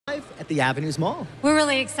the Avenues Mall. We're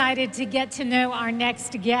really excited to get to know our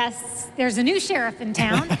next guests. There's a new sheriff in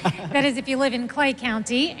town. That is if you live in Clay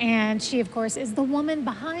County, and she, of course, is the woman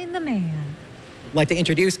behind the man. I'd like to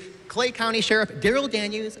introduce Clay County Sheriff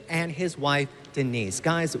Darryl and his wife, Denise.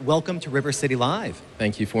 Guys, welcome to River City Live.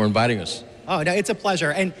 Thank you for inviting us. Oh, no, it's a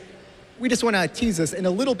pleasure. And we just want to tease us. In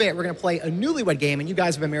a little bit, we're going to play a Newlywed game, and you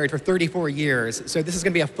guys have been married for 34 years, so this is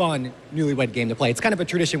going to be a fun Newlywed game to play. It's kind of a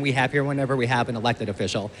tradition we have here whenever we have an elected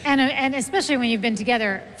official. And especially when you've been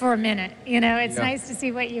together for a minute. You know, it's nice to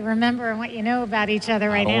see what you remember and what you know about each other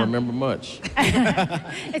right now. I don't remember much.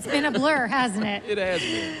 It's been a blur, hasn't it? It has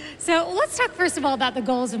been. So let's talk first of all about the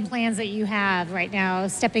goals and plans that you have right now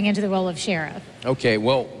stepping into the role of sheriff. Okay,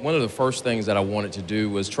 well, one of the first things that I wanted to do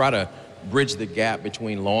was try to bridge the gap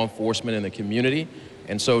between law enforcement and the community.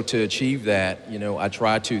 And so to achieve that, you know, I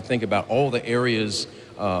try to think about all the areas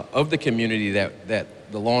of the community that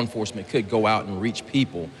the law enforcement could go out and reach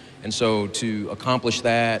people. And so to accomplish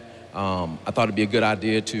that, I thought it'd be a good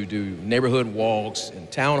idea to do neighborhood walks and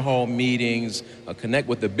town hall meetings, connect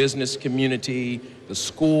with the business community, the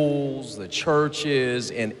schools, the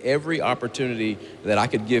churches, and every opportunity that I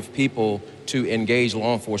could give people to engage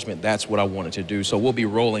law enforcement. That's what I wanted to do. So we'll be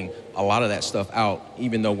rolling a lot of that stuff out,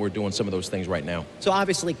 even though we're doing some of those things right now. So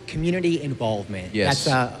obviously, community involvement. Yes.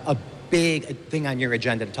 That's a big thing on your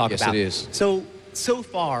agenda to talk about. Yes, it is. So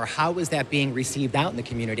far, how is that being received out in the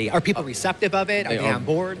community? Are people receptive of it? Are they on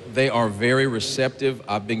board? They are very receptive.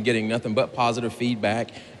 I've been getting nothing but positive feedback.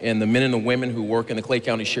 And the men and the women who work in the Clay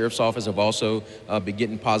County Sheriff's Office have also been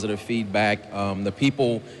getting positive feedback. The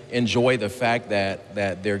people enjoy the fact that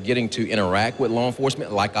they're getting to interact with law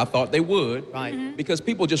enforcement like I thought they would. Right. Because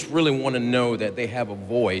people just really want to know that they have a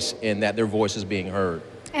voice and that their voice is being heard.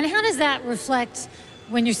 And how does that reflect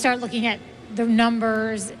when you start looking at the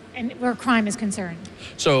numbers and where crime is concerned?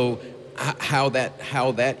 So how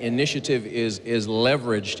that initiative is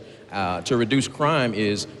leveraged to reduce crime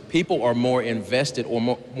is people are more invested or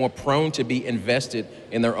more prone to be invested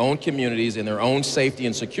in their own communities, in their own safety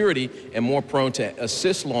and security, and more prone to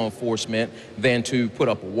assist law enforcement than to put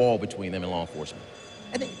up a wall between them and law enforcement.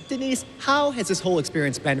 And then, Denise, how has this whole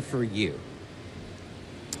experience been for you?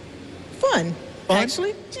 Fun.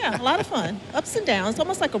 Actually, yeah, a lot of fun. Ups and downs,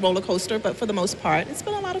 almost like a roller coaster, but for the most part, it's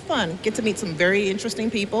been a lot of fun. Get to meet some very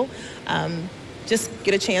interesting people, just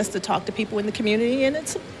get a chance to talk to people in the community, and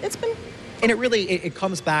it's been. And it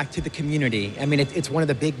comes back to the community. I mean, it's one of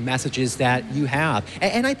the big messages that you have.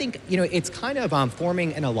 And I think, you know, it's kind of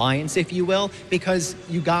forming an alliance, if you will, because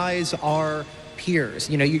you guys are peers.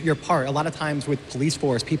 You know, you're part. A lot of times with police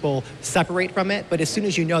force, people separate from it, but as soon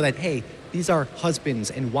as you know that, hey, these are husbands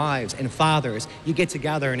and wives and fathers, you get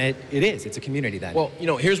together and it's a community then. Well, you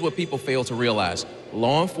know, here's what people fail to realize.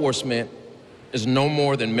 Law enforcement is no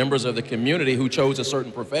more than members of the community who chose a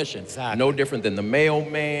certain profession. Exactly. No different than the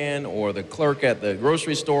mailman or the clerk at the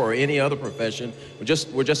grocery store or any other profession.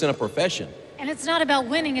 We're just in a profession. And it's not about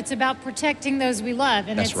winning, it's about protecting those we love.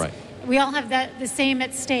 And that's right. We all have the same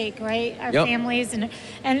at stake, right? Our families.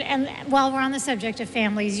 And while we're on the subject of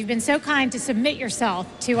families, you've been so kind to submit yourself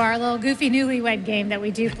to our little goofy Newlywed game that we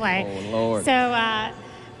do play. Oh, Lord. So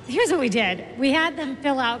here's what we did. We had them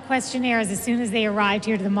fill out questionnaires as soon as they arrived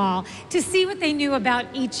here to the mall to see what they knew about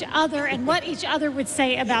each other and what each other would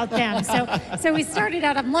say about them. So we started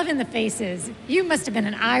out, I'm loving the faces. You must have been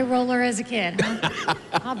an eye roller as a kid, huh?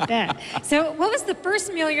 I'll bet. So what was the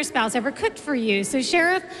first meal your spouse ever cooked for you? So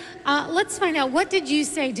Sheriff, let's find out, what did you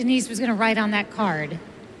say Denise was gonna write on that card?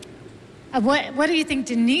 What do you think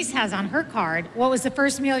Denise has on her card? What was the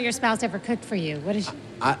first meal your spouse ever cooked for you? What is she?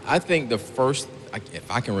 I think the first,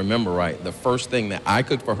 if I can remember right, the first thing that I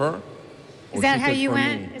cooked for her. Is that how you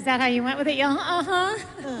went? Is that how you went with it? I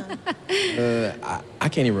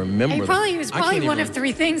can't even remember. It was probably one of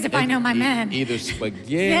three things if I know my men. Either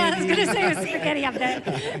spaghetti. Yeah, I was going to say it was spaghetti up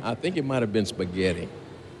there. I think it might have been spaghetti.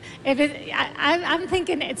 I'm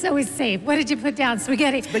thinking it's always safe. What did you put down?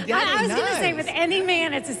 Spaghetti. I was going to say with any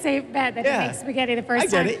man, it's a safe bet that he makes spaghetti the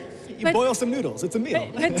first time. I get it. You boil some noodles. It's a meal.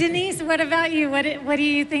 But Denise, what about you? What do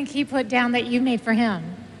you think he put down that you made for him?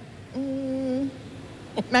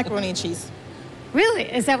 Macaroni and cheese. Really?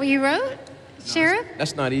 Is that what you wrote, Sheriff?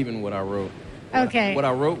 That's not even what I wrote. Okay. What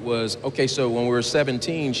I wrote was, okay, so when we were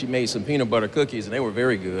 17, she made some peanut butter cookies, and they were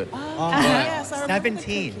very good. Yes, I remember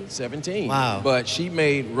 17. 17. Wow. But she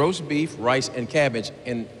made roast beef, rice, and cabbage,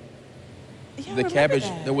 and the cabbage,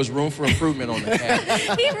 there was room for improvement on the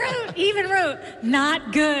cabbage. He even wrote,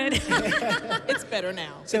 not good. It's better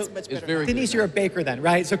now. So it's much better. It's very Denise, good. you're a baker then,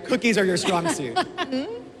 right? So cookies are your strong suit.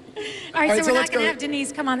 All right, All right, so so we're let's not going to go- have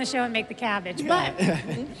Denise come on the show and make the cabbage, but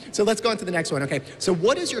So let's go on to the next one, okay? So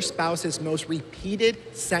what is your spouse's most repeated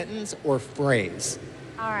sentence or phrase?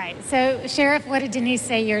 all right. So, Sheriff, what did Denise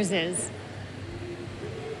say yours is?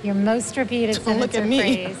 Your most repeated Don't sentence look at or me.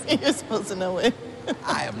 phrase. You're supposed to know it.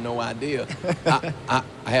 I have no idea. I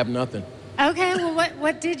have nothing. Okay, well,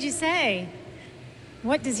 what did you say?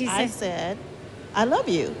 What does he say? I said, I love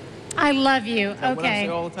you I love you. Is that what I say Okay.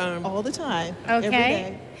 all the time? all the time, every Okay.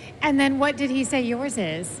 day. And then what did he say yours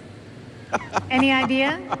is? Any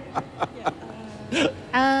idea?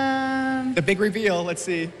 The big reveal, let's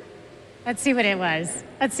see. Let's see what it was.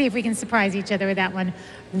 Let's see if we can surprise each other with that one.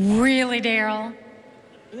 Really, Daryl?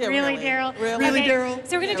 Yeah, Really, Daryl? Really, Okay, Daryl?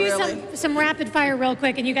 So we're going to Yeah, do really. some rapid fire real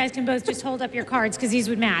quick, and you guys can both just hold up your cards because these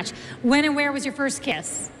would match. When and where was your first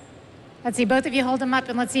kiss? Let's see, both of you hold them up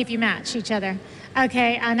and let's see if you match each other.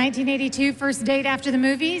 Okay, 1982, first date after the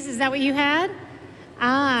movies. Is that what you had?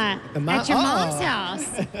 Ah, at your mom's house.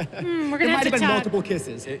 We're There going to might have have to been talk. multiple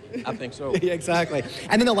kisses. I think so. Yeah, exactly.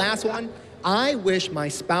 And then the last one, I wish my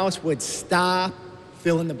spouse would stop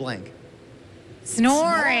fill in the blank.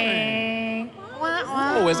 Snoring. Wah,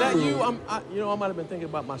 wah. Oh, is that you? I might have been thinking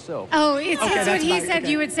about myself. Oh, it's what that's he about- said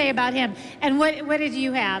okay. you would say about him. And what did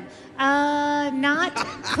you have? Not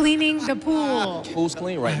cleaning the pool. Pool's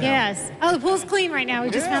clean right now. Yes. Oh, the pool's clean right now. We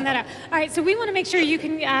just found that out. All right, so we want to make sure you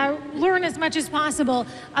can learn as much as possible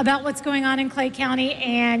about what's going on in Clay County,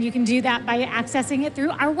 and you can do that by accessing it through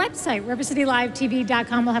our website,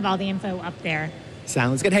 rivercitylivetv.com. We'll have all the info up there.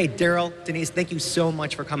 Sounds good. Hey, Darryl, Denise, thank you so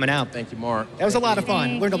much for coming out. Thank you, Mark. That was a lot of fun.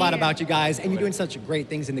 Thank Learned a lot you. about you guys, and you're doing such great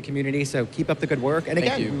things in the community, so keep up the good work. And Thank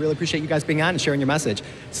again, you. we really appreciate you guys being on and sharing your message.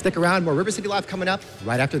 Stick around. More River City Live coming up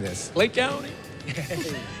right after this. Clay County.